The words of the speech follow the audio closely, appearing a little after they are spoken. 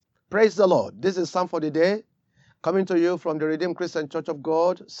Praise the Lord. This is Psalm for the Day, coming to you from the Redeemed Christian Church of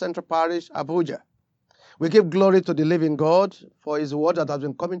God, Central Parish, Abuja. We give glory to the living God for His word that has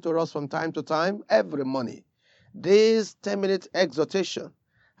been coming to us from time to time, every morning. This 10-minute exhortation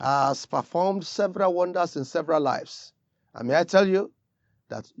has performed several wonders in several lives. And may I tell you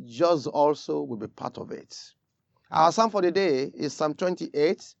that yours also will be part of it. Our Psalm for the day is Psalm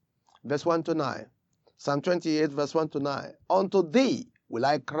 28, verse 1 to 9. Psalm 28, verse 1 to 9. Unto thee will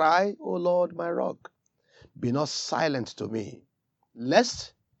I cry, O Lord, my rock. Be not silent to me,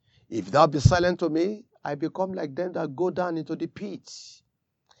 lest, if thou be silent to me, I become like them that go down into the pit.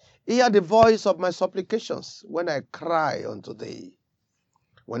 Hear the voice of my supplications when I cry unto thee,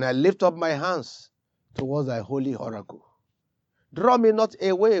 when I lift up my hands towards thy holy oracle. Draw me not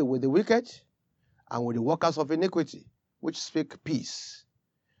away with the wicked and with the workers of iniquity, which speak peace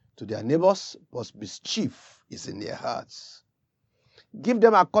to their neighbors, but mischief is in their hearts. Give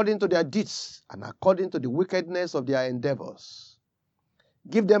them according to their deeds and according to the wickedness of their endeavors.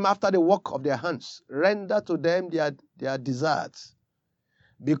 Give them after the work of their hands. Render to them their deserts.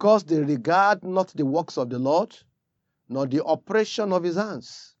 Because they regard not the works of the Lord, nor the operation of his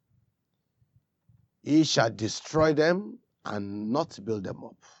hands. He shall destroy them and not build them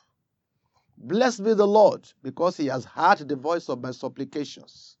up. Blessed be the Lord, because he has heard the voice of my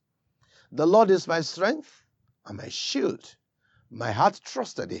supplications. The Lord is my strength and my shield. My heart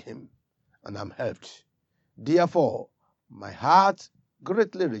trusted in him, and am helped. Therefore, my heart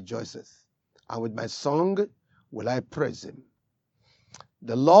greatly rejoiceth, and with my song will I praise him.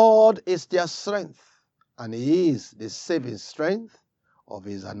 The Lord is their strength, and he is the saving strength of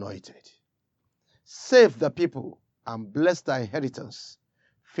his anointed. Save the people, and bless thy inheritance.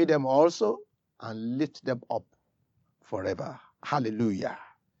 Feed them also, and lift them up forever. Hallelujah.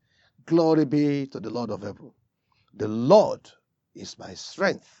 Glory be to the Lord of heaven. The Lord is my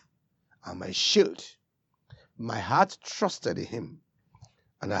strength and my shield. My heart trusted in him,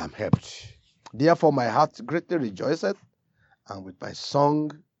 and I am helped. Therefore my heart greatly rejoiceth, and with my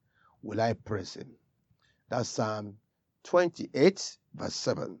song will I praise him. That's Psalm 28, verse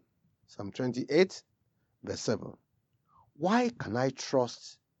 7. Psalm 28, verse 7. Why can I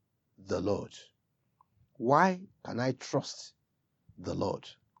trust the Lord? Why can I trust the Lord?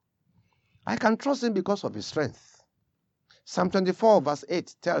 I can trust him because of his strength. Psalm 24 verse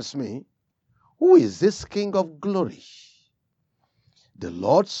 8 tells me, who is this King of glory? The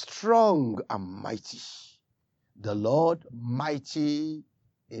Lord strong and mighty. The Lord mighty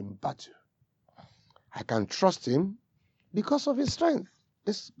in battle. I can trust him because of his strength.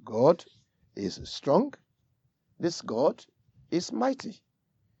 This God is strong. This God is mighty.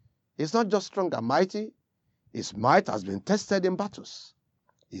 He's not just strong and mighty. His might has been tested in battles.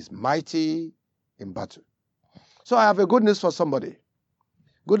 He's mighty in battle. So I have a good news for somebody.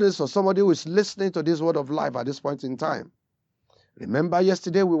 Good news for somebody who is listening to this word of life at this point in time. Remember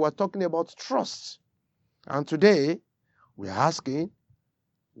yesterday we were talking about trust. And today we are asking,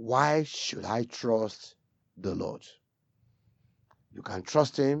 why should I trust the Lord? You can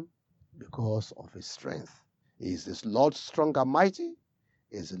trust him because of his strength. He is the Lord strong and mighty.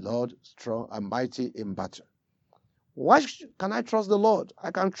 He is the Lord strong and mighty in battle. Why can I trust the Lord?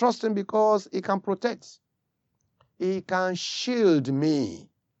 I can trust him because he can protect. He can shield me.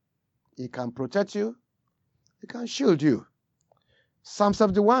 He can protect you. He can shield you. Psalm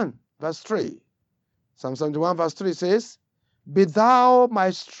 71, verse 3. Psalm 71, verse 3 says, be thou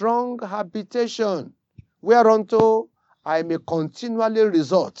my strong habitation, whereunto I may continually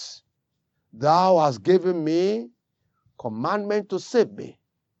resort. Thou hast given me commandment to save me,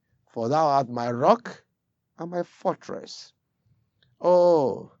 for thou art my rock and my fortress.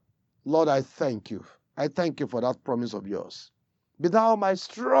 Oh, Lord, I thank you. I thank you for that promise of yours. Be thou my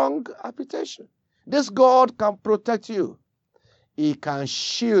strong habitation. This God can protect you. He can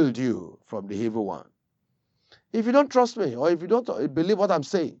shield you from the evil one. If you don't trust me, or if you don't believe what I'm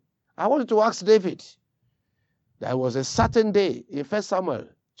saying, I want you to ask David. There was a certain day in 1 Samuel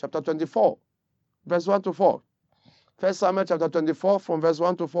chapter 24, verse 1 to 4. 1 Samuel chapter 24 from verse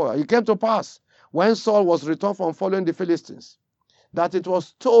 1 to 4. It came to pass when Saul was returned from following the Philistines, that it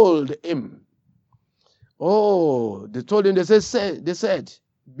was told him. Oh, they told him, they said,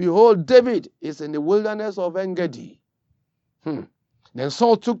 behold, David is in the wilderness of En-gedi. Then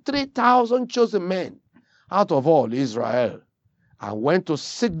Saul took 3,000 chosen men out of all Israel and went to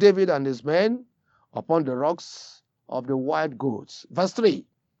seek David and his men upon the rocks of the wild goats. Verse 3.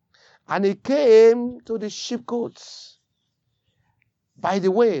 And he came to the sheepcotes by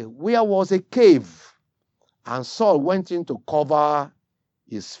the way, where was a cave, and Saul went in to cover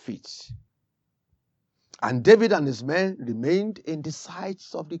his feet. And David and his men remained in the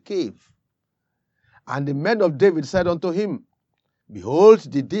sides of the cave. And the men of David said unto him, Behold,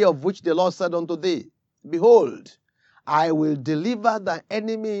 the day of which the Lord said unto thee, Behold, I will deliver thy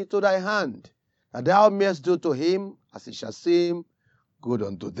enemy into thy hand, that thou mayest do to him as it shall seem good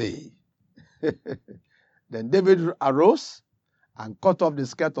unto thee. Then David arose and cut off the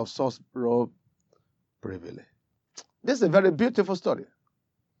skirt of Saul's robe privily. This is a very beautiful story.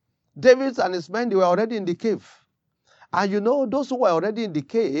 David and his men, they were already in the cave. And you know, those who were already in the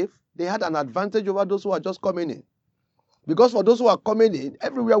cave, they had an advantage over those who are just coming in. Because for those who are coming in,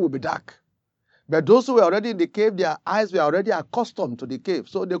 everywhere will be dark. But those who were already in the cave, their eyes were already accustomed to the cave,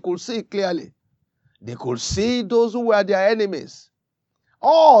 so they could see clearly. They could see those who were their enemies.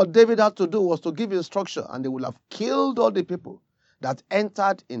 All David had to do was to give instruction, and they would have killed all the people that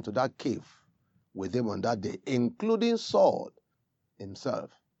entered into that cave with him on that day, including Saul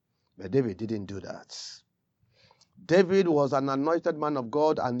himself. But David didn't do that. David was an anointed man of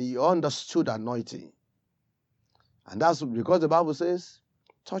God, and he understood anointing. And that's because the Bible says,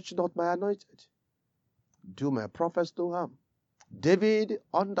 touch not my anointed, do my prophets no harm. David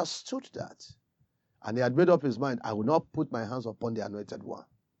understood that. And he had made up his mind, I will not put my hands upon the anointed one.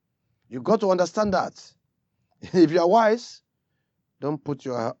 You've got to understand that. If you are wise, don't put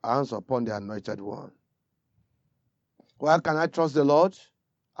your hands upon the anointed one. Why can I trust the Lord?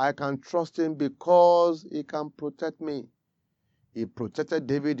 I can trust him because he can protect me. He protected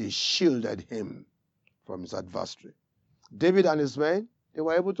David, he shielded him from his adversary. David and his men, they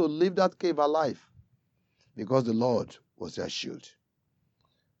were able to leave that cave alive because the Lord was their shield.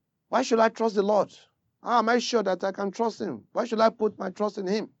 Why should I trust the Lord? How am I sure that I can trust him? Why should I put my trust in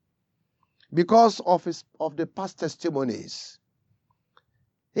him? Because of the past testimonies.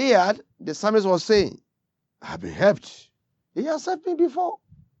 Here, the psalmist was saying, I've been helped. He has helped me before.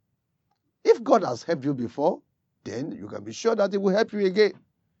 If God has helped you before, then you can be sure that he will help you again.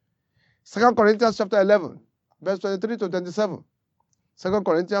 2 Corinthians chapter 11, verse 23 to 27. 2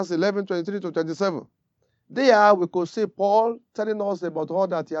 Corinthians 11, 23 to 27. There we could see Paul telling us about all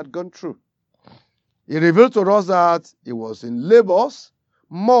that he had gone through. He revealed to us that he was in labors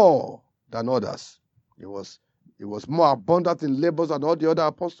more than others. He was more abundant in labors than all the other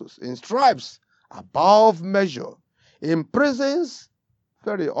apostles. In stripes, above measure. In prisons,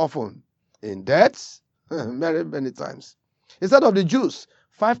 very often. In deaths, many, many times. Instead of the Jews,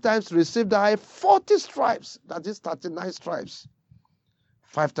 5 times received I 40 stripes. That is 39 stripes.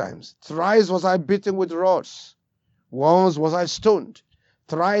 5 times. Thrice was I beaten with rods. Once was I stoned.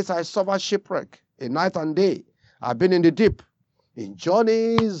 Thrice I suffered shipwreck. A night and day I've been in the deep, in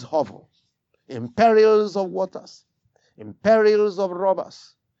journeys hovel, in perils of waters, in perils of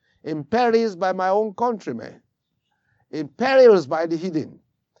robbers, in perils by my own countrymen, in perils by the hidden,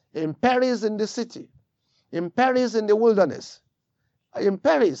 in perils in the city, in perils in the wilderness, in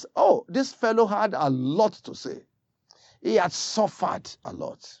perils. Oh, this fellow had a lot to say. He had suffered a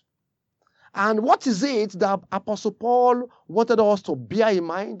lot. And what is it that Apostle Paul wanted us to bear in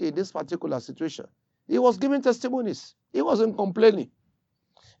mind in this particular situation? He was giving testimonies. He wasn't complaining.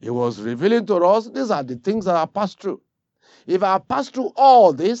 He was revealing to us, these are the things that I passed through. If I passed through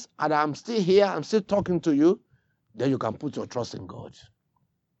all this and I'm still here, I'm still talking to you, then you can put your trust in God.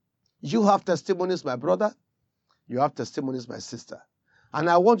 You have testimonies, my brother. You have testimonies, my sister. And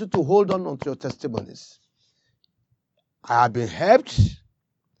I want you to hold on to your testimonies. I have been helped.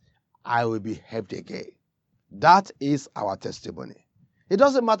 I will be helped again. That is our testimony. It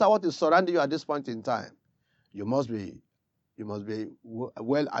doesn't matter what is surrounding you at this point in time. You must be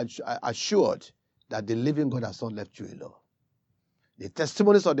well assured that the living God has not left you alone. The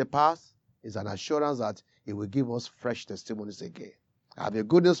testimonies of the past is an assurance that he will give us fresh testimonies again. I have a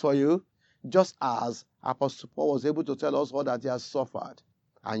good news for you. Just as Apostle Paul was able to tell us all that he has suffered,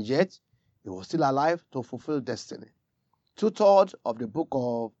 and yet he was still alive to fulfill destiny. 2/3 of the book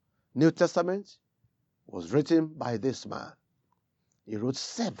of New Testament was written by this man. He wrote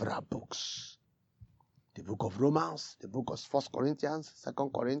several books. The book of Romans, the book of 1 Corinthians, 2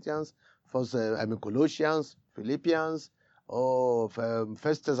 Corinthians, Colossians, Philippians, 1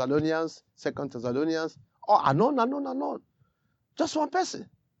 Thessalonians, 2 Thessalonians, and on. Just one person.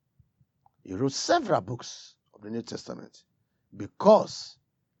 He wrote several books of the New Testament because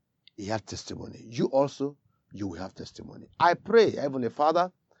he had testimony. You also, you will have testimony. I pray, Heavenly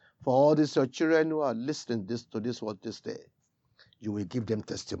Father, for all these your children who are listening to this word this day, you will give them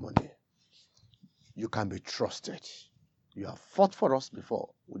testimony. You can be trusted. You have fought for us before.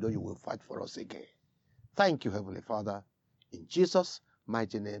 We know you will fight for us again. Thank you, Heavenly Father. In Jesus'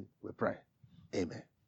 mighty name we pray. Amen.